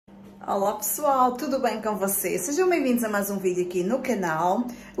Olá pessoal, tudo bem com vocês? Sejam bem-vindos a mais um vídeo aqui no canal.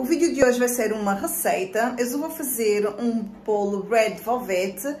 O vídeo de hoje vai ser uma receita. Eu vou fazer um bolo red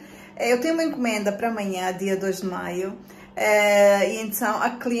velvet. Eu tenho uma encomenda para amanhã, dia 2 de maio. E então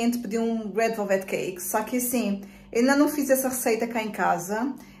a cliente pediu um red velvet cake. Só que assim, eu ainda não fiz essa receita cá em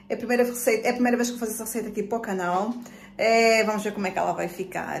casa. É a primeira vez que eu faço essa receita aqui para o canal. Vamos ver como é que ela vai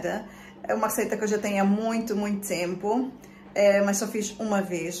ficar. É uma receita que eu já tenho há muito tempo. Mas só fiz uma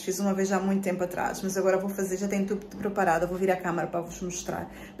vez há muito tempo atrás, mas agora vou fazer, já tenho tudo preparado, vou vir à câmara para vos mostrar.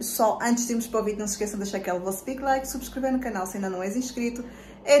 Pessoal, antes de irmos para o vídeo, não se esqueçam de deixar aquele vosso big like, subscrever no canal se ainda não és inscrito,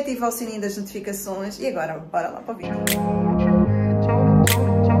 ativar o sininho das notificações e agora bora lá para o vídeo.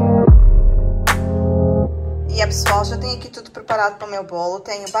 E pessoal, já tenho aqui tudo preparado para o meu bolo.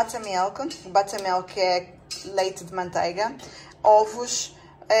 Tenho buttermilk é leite de manteiga, ovos,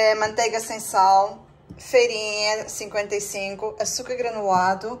 manteiga sem sal, farinha 55, açúcar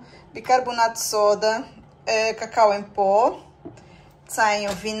granulado, bicarbonato de soda, cacau em pó,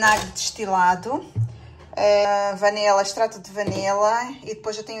 tenho vinagre destilado, vanila, extrato de vanila e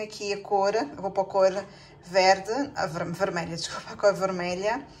depois eu tenho aqui a cor, eu vou para a cor vermelha, desculpa, a cor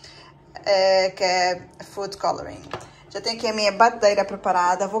vermelha, que é food coloring. Já tenho aqui a minha batedeira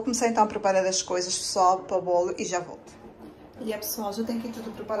preparada, vou começar então a preparar as coisas, pessoal, para o bolo e já volto. E pessoal, já tenho aqui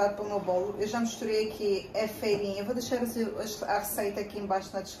tudo preparado para o meu bolo. Eu já misturei aqui a farinha. Vou deixar a receita aqui embaixo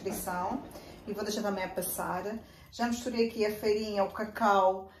na descrição. E vou deixar também a passar. Já misturei aqui a farinha, o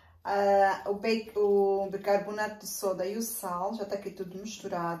cacau, o bicarbonato de soda e o sal. Já está aqui tudo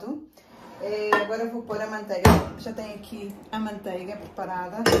misturado. Agora eu vou pôr a manteiga. Já tenho aqui a manteiga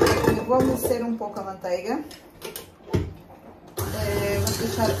preparada. Eu vou amolecer um pouco a manteiga. Vou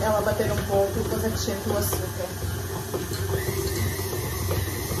deixar ela bater um pouco e depois acrescento o açúcar.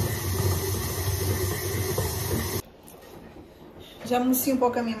 Já amoleci um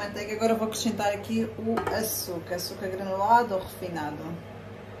pouco a minha manteiga, agora vou acrescentar aqui o açúcar granulado ou refinado.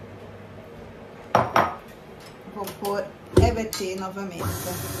 Vou pôr a bater novamente.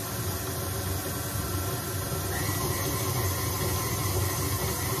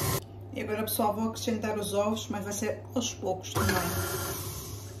 E agora, pessoal, vou acrescentar os ovos, mas vai ser aos poucos também.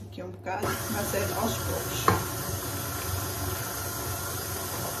 Aqui um bocado, vai ser aos poucos.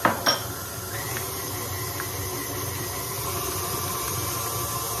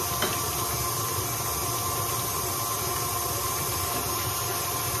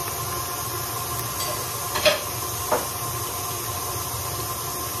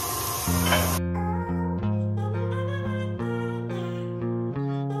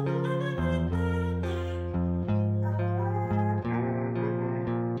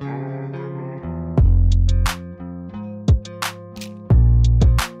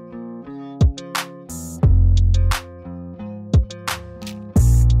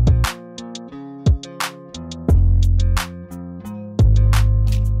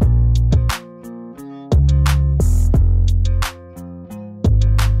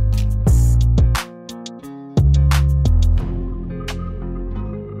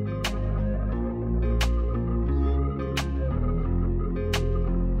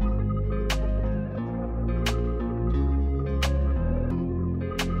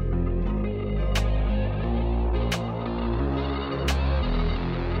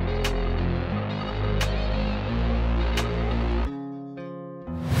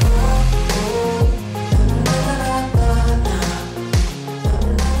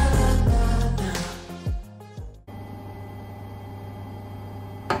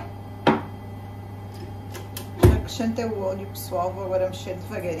 Acrescentei o óleo, pessoal, vou agora mexer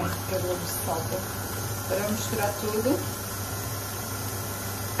devagarinho, porque o óleo se falta, para misturar tudo.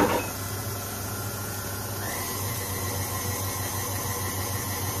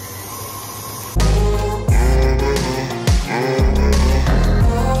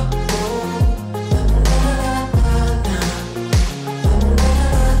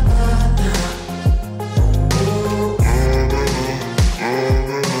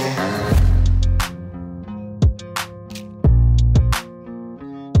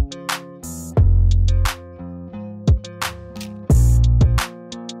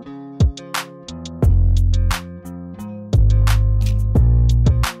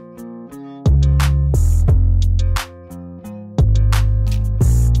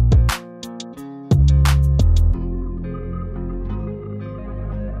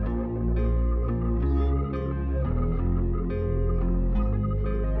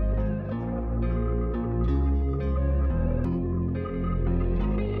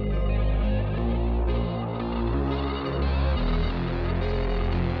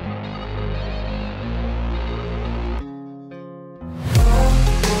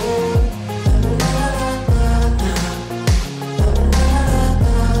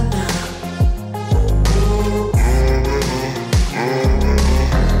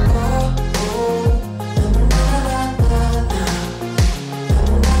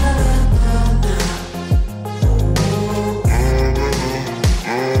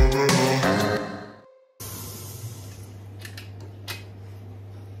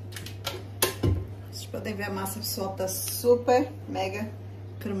 pessoal, está super, mega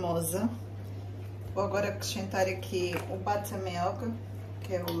cremosa. Vou agora acrescentar aqui o buttermilk,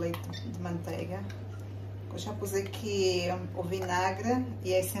 que é o leite de manteiga. Eu já pus aqui o vinagre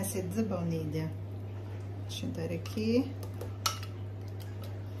e a essência de baunilha. Vou acrescentar aqui.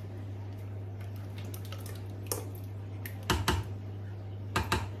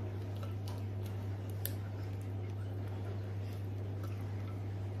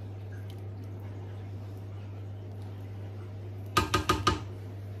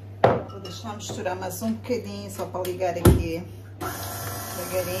 Vou deixar misturar mais um bocadinho, só para ligar aqui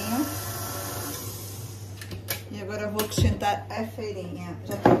devagarinho. E agora vou acrescentar a farinha.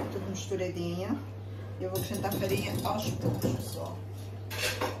 Já está tudo misturadinho. Eu vou acrescentar a farinha aos poucos, pessoal.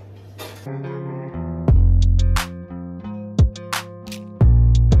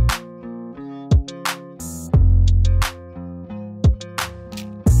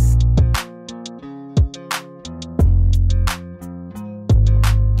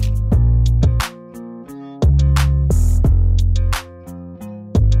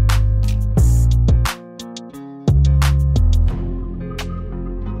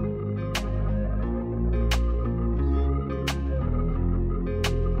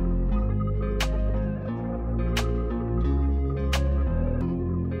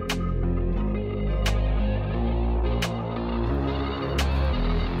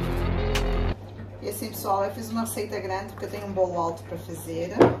 E assim, pessoal, eu fiz uma receita grande porque eu tenho um bolo alto para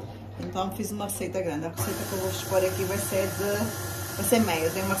fazer. Então fiz uma receita grande. A receita que eu vou expor aqui vai ser meio.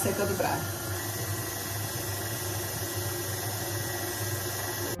 Eu tenho uma receita dobrada.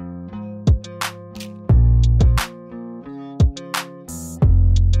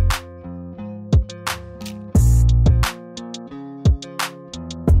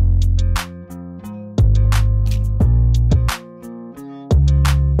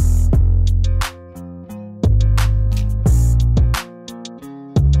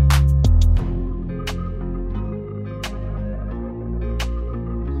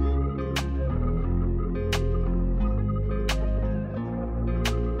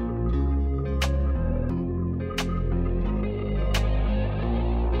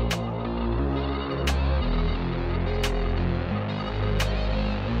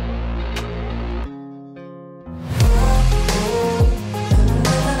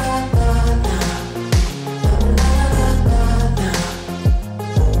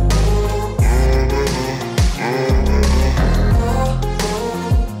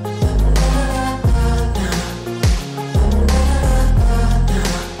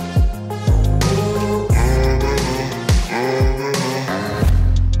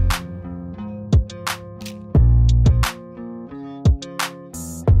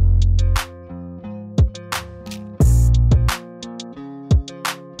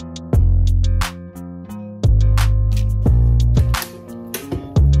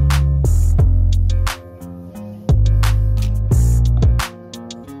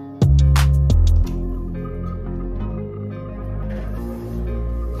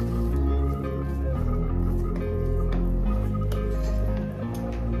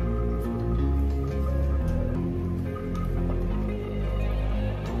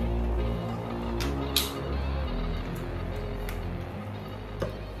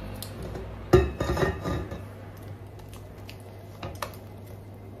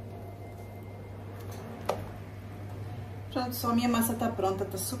 Pronto, só a minha massa está pronta,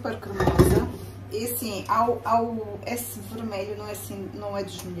 está super cremosa. E assim, esse vermelho não é, assim, não é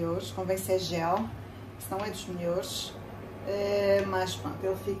dos melhores, convém ser gel, esse não é dos melhores. Mas pronto,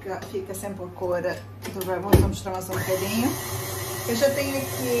 ele fica sempre a cor do vermelho. Vou mostrar mais um bocadinho. Eu já tenho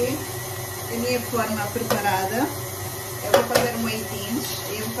aqui a minha forma preparada. Eu vou fazer um 8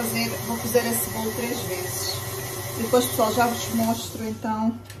 e vou fazer esse bolo 3 vezes. E depois, pessoal, já vos mostro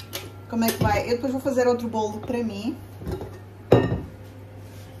então como é que vai. Eu depois vou fazer outro bolo para mim.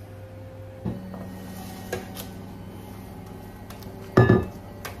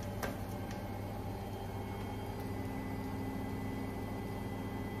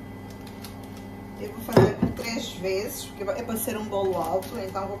 Eu vou fazer por 3 vezes, porque é para ser um bolo alto,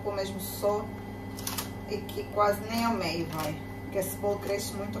 então vou pôr mesmo só aqui, quase nem ao meio vai, porque esse bolo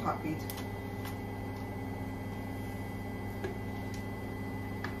cresce muito rápido.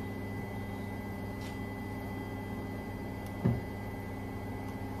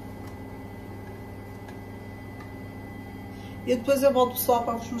 E depois eu volto, pessoal,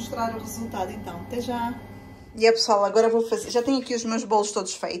 para vos mostrar o resultado, então. Até já! E é, pessoal, agora vou fazer... Já tenho aqui os meus bolos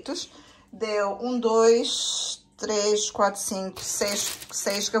todos feitos. Deu 1, 2, 3, 4, 5,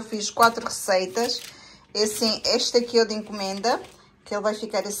 6, que eu fiz 4 receitas. E assim, este aqui é o de encomenda, que ele vai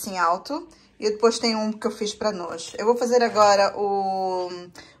ficar assim alto. E depois tem um que eu fiz para nós. Eu vou fazer agora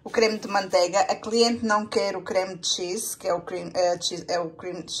o creme de manteiga. A cliente não quer o creme de cheese, que é o cream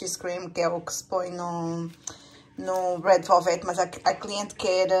cheese cream, que é o que se põe no red velvet, mas a cliente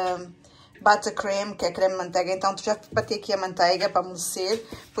quer buttercream, que é creme de manteiga. Então já bati aqui a manteiga para amolecer.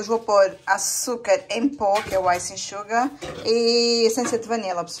 Depois vou pôr açúcar em pó, que é o icing sugar, e essência de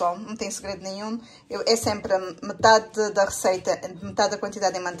vanila, pessoal. Não tem segredo nenhum. É sempre metade da receita, metade da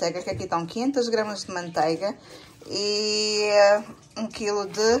quantidade de manteiga, que aqui estão 500 gramas de manteiga e 1 kg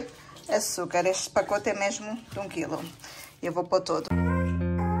de açúcar. Este pacote é mesmo de 1 kg. Eu vou pôr todo.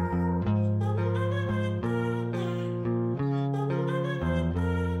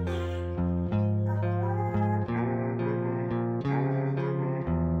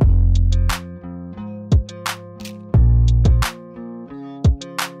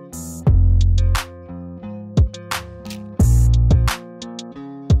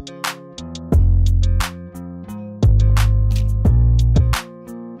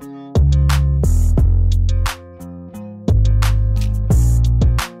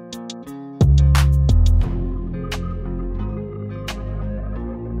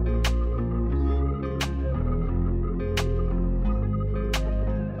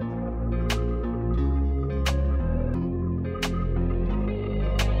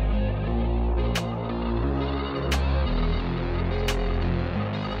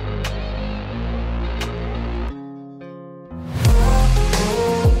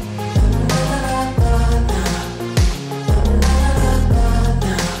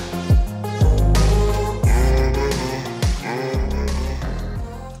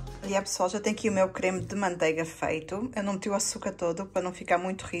 Pessoal, já tenho aqui o meu creme de manteiga feito. Eu não meti o açúcar todo para não ficar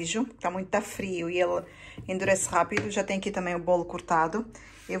muito rijo, está muito frio e ele endurece rápido. Já tenho aqui também o bolo cortado.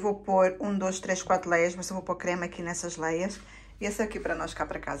 Eu vou pôr 1, 2, 3, 4 leias, mas eu vou pôr creme aqui nessas leias. E esse aqui para nós cá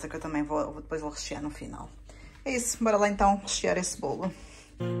para casa, que eu também depois vou rechear no final. É isso, bora lá então rechear esse bolo.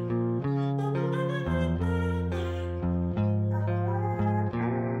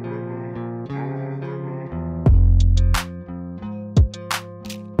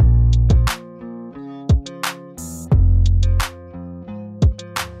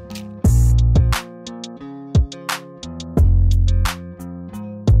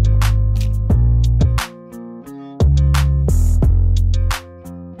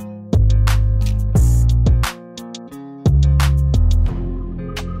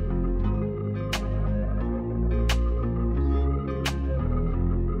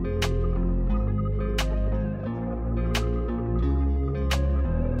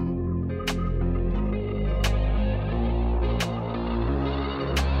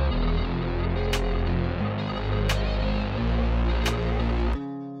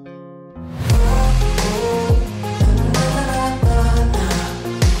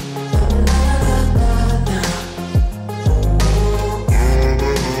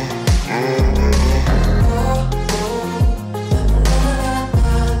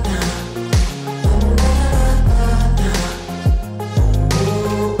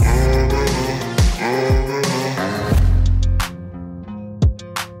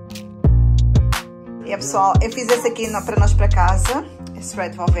 Pessoal, eu fiz esse aqui para nós para casa, esse red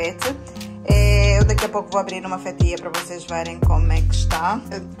velvet. Eu daqui a pouco vou abrir uma fatia para vocês verem como é que está.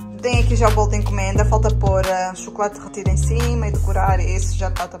 Tenho aqui já o bolo de encomenda, falta pôr chocolate derretido em cima e decorar. Esse já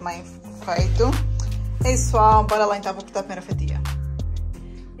está também feito. É isso, pessoal, bora lá então, vou cortar a primeira fatia.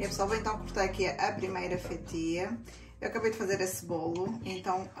 E pessoal, vou então cortar aqui a primeira fatia. Eu acabei de fazer esse bolo,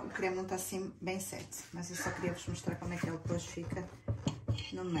 então o creme não está assim bem certo, mas eu só queria vos mostrar como é que ele depois fica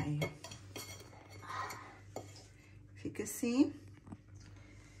no meio. Fica assim.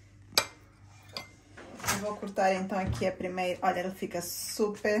 Eu vou cortar então aqui a primeira. Olha, ele fica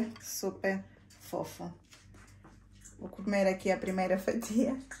super, super fofo. Vou comer aqui a primeira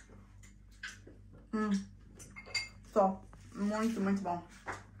fatia. Só muito, muito bom.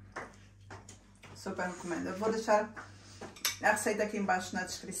 Super recomendo. Eu vou deixar a receita aqui embaixo na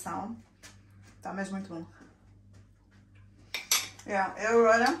descrição. Tá mesmo muito bom. Eu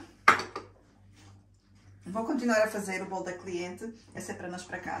agora vou continuar a fazer o bolo da cliente. Esse é para nós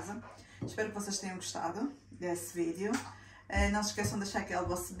para casa. Espero que vocês tenham gostado desse vídeo. Não se esqueçam de deixar aquele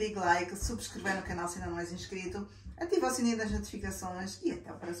vosso big like, subscrever no canal se ainda não és inscrito, ativa o sininho das notificações e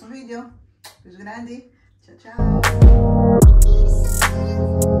até o próximo vídeo. Beijo grande. Tchau, tchau.